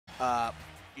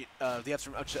the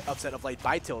upset of Light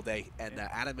by Tilde, and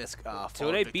Atomsk.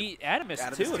 Tilde beat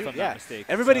Atomsk too, if I'm not mistaken.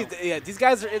 Everybody, yeah, these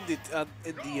guys are in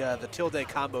the Tilde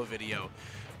combo video.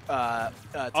 On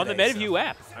the MetaView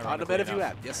app. On the MetaView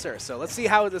app, yes, sir. So let's see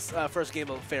how this first game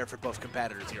will fare for both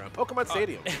competitors here on Pokemon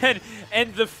Stadium.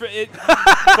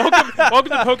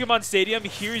 Welcome to Pokemon Stadium.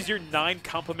 Here's your 9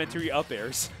 complimentary up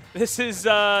airs. This is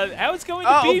how it's going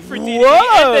to be for Dedede.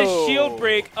 And the shield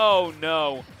break. Oh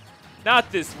no,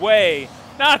 not this way.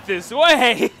 Not this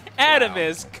way.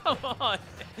 Atomsk, come on.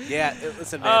 Yeah,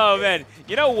 listen, man. Oh, man.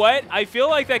 You know what? I feel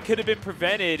like that could have been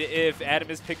prevented if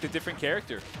Atomsk picked a different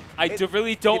character. I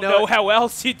really don't know how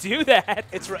else you do that.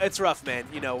 It's rough, man.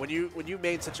 You know, when you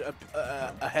made such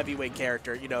a heavyweight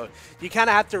character, you know, you kind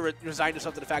of have to resign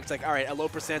yourself to the fact it's like, all right, at low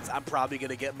percents, I'm probably going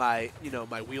to get my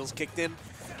wheels kicked in.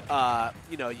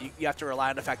 You know, you have to rely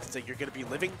on the fact that you're going to be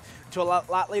living to a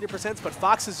lot later percents. But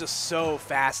Fox is just so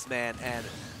fast, man, and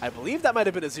I believe that might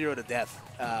have been a 0 to death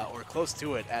or close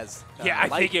to it. As yeah, I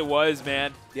think it was,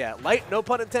 man. Yeah, Light, no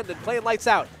pun intended, playing lights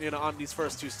out, you know, on these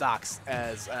first 2 stocks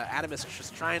as Atomsk is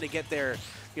just trying to get their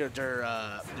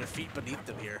feet beneath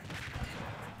them here.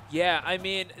 Yeah, I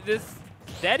mean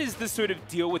that is the sort of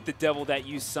deal with the devil that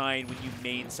you sign when you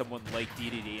main someone like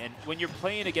Dedede, and when you're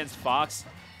playing against Fox,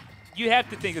 you have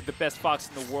to think that the best Fox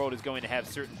in the world is going to have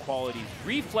certain qualities.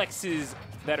 Reflexes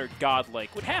that are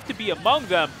godlike would have to be among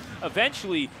them.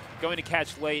 Eventually going to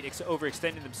catch Light,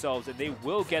 overextending themselves, and they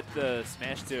will get the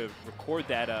smash to record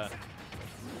that,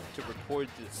 the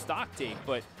stock take.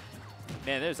 But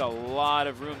man, there's a lot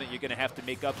of room that you're going to have to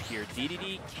make up here.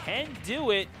 Dedede can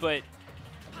do it, but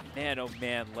man, oh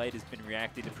man, Light has been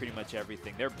reacting to pretty much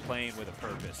everything. They're playing with a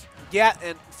purpose. Yeah,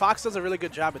 and Fox does a really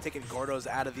good job of taking Gordos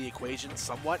out of the equation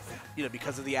somewhat, you know,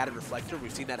 because of the added reflector.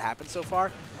 We've seen that happen so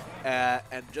far.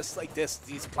 And just like this,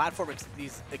 these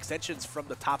extensions from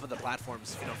the top of the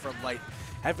platforms, you know, from Light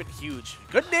have been huge.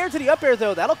 Good nair to the up air,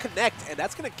 though. That'll connect, and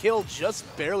that's going to kill just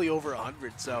barely over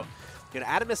 100. So, you know,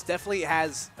 Atomsk definitely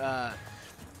has,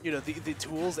 you know, the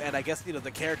tools and I guess, you know,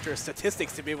 the character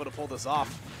statistics to be able to pull this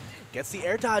off. Gets the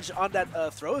air dodge on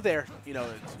that throw there. You know,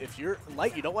 if you're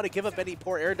Light, you don't want to give up any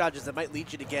poor air dodges that might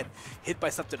lead you to get hit by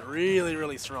something really,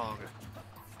 really strong.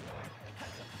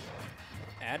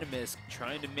 Atomsk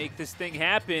trying to make this thing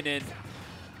happen, and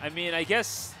I mean, I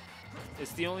guess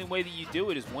it's the only way that you do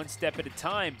it is one step at a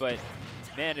time, but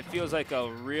man, it feels like a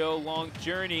real long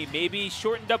journey, maybe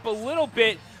shortened up a little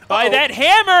bit by that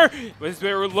hammer as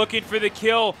they were looking for the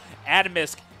kill.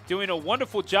 Atomsk doing a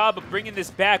wonderful job of bringing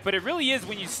this back, but it really is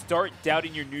when you start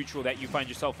doubting your neutral that you find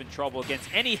yourself in trouble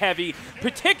against any heavy,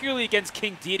 particularly against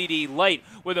King Dedede. Light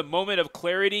with a moment of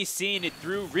clarity, seeing it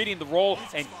through, reading the roll,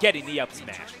 and getting the up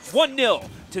smash. 1-0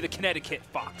 to the Connecticut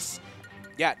Fox.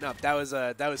 Yeah, no,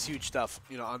 that was huge stuff,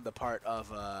 you know, on the part of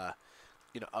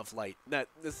you know, of Light. Now,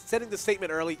 setting the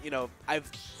statement early, you know,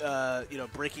 you know,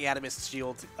 breaking Atomsk's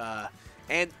shield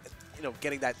and you know,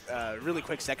 getting that really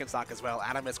quick second stock as well.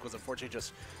 Atomsk was unfortunately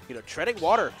just, you know, treading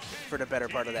water for the better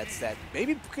part of that set.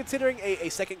 Maybe considering a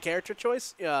second character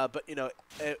choice, but, you know,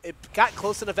 it got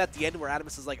close enough at the end where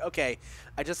Atomsk is like, okay,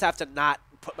 I just have to not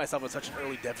put myself in such an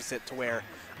early deficit to where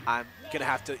I'm going to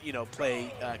have to, you know,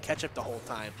 play catch-up the whole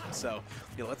time. So,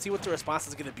 you know, let's see what the response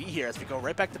is going to be here as we go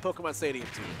right back to Pokemon Stadium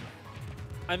 2.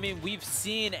 I mean, we've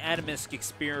seen Atomsk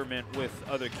experiment with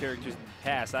other characters in the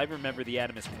past. I remember the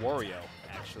Atomsk Wario,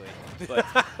 actually. But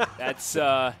that's,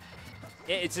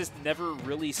 it's just never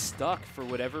really stuck for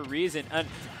whatever reason. And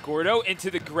Gordo into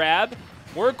the grab.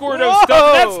 More Gordo stuff.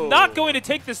 That's not going to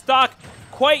take the stock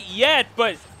quite yet,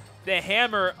 but the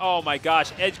hammer, oh my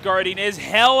gosh, edge guarding is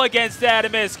hell against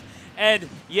Atomsk. And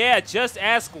yeah, just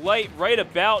ask Light right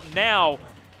about now.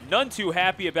 None too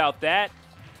happy about that.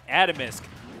 Atomsk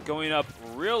going up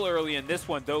real early in this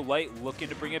one, though. Light looking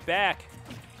to bring it back.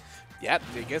 Yep,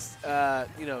 I guess,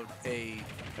 you know, a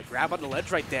grab on the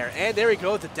ledge right there. And there we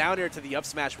go, the down air to the up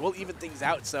smash will even things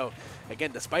out. So,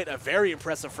 again, despite a very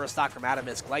impressive first stock from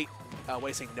Atomsk, Light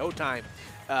wasting no time,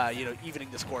 you know, evening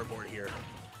the scoreboard here.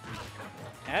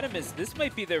 Atomsk, this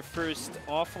might be their first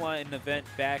offline event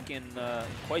back in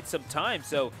quite some time.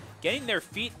 So, getting their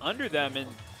feet under them and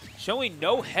showing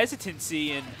no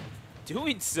hesitancy in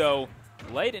doing so.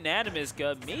 Light and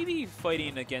Atomsk maybe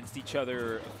fighting against each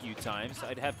other a few times.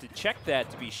 I'd have to check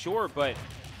that to be sure, but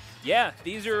yeah,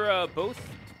 these are both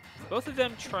of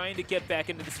them trying to get back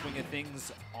into the swing of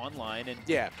things online and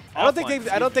yeah. I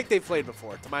don't think they've played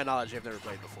before. To my knowledge, they've never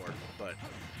played before. But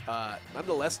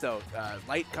nonetheless, though,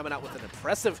 Light coming out with an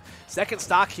impressive second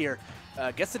stock here.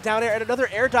 Gets the down air and another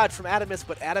air dodge from Atomsk,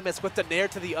 but Atomsk with the nair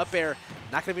to the up air.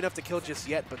 Not going to be enough to kill just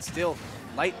yet, but still,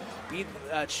 Light being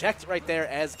checked right there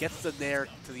as gets the nair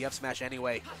to the F smash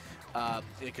anyway.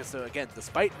 Because again,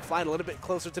 despite flying a little bit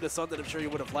closer to the sun than I'm sure you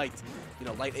would have liked,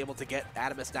 Light able to get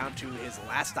Atomsk down to his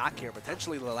last stock here,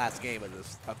 potentially the last game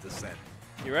of this set.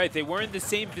 You're right. They were in the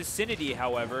same vicinity,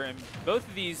 however, and both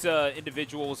of these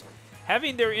individuals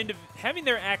having their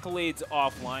accolades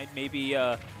offline, maybe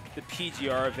the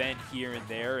PGR event here and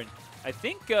there, and I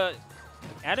think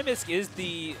Atomsk is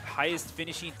the highest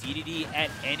finishing Dedede at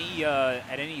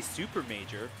any super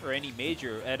major or any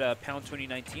major at Pound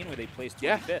 2019, where they placed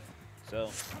 25th. Yeah. So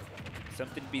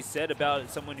something to be said about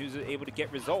someone who's able to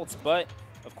get results, but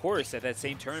of course at that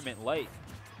same tournament, Light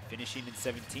finishing in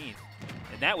 17th,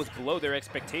 and that was below their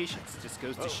expectations. Just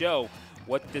goes to show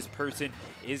what this person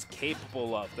is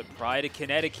capable of. The pride of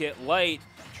Connecticut, Light,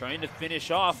 trying to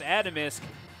finish off Atomsk.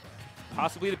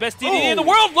 Possibly the best Dedede in the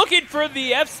world, looking for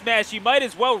the F smash. You might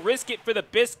as well risk it for the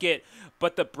biscuit,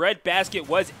 but the bread basket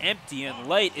was empty, and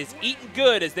Light is eating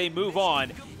good as they move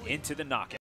on into the knockout.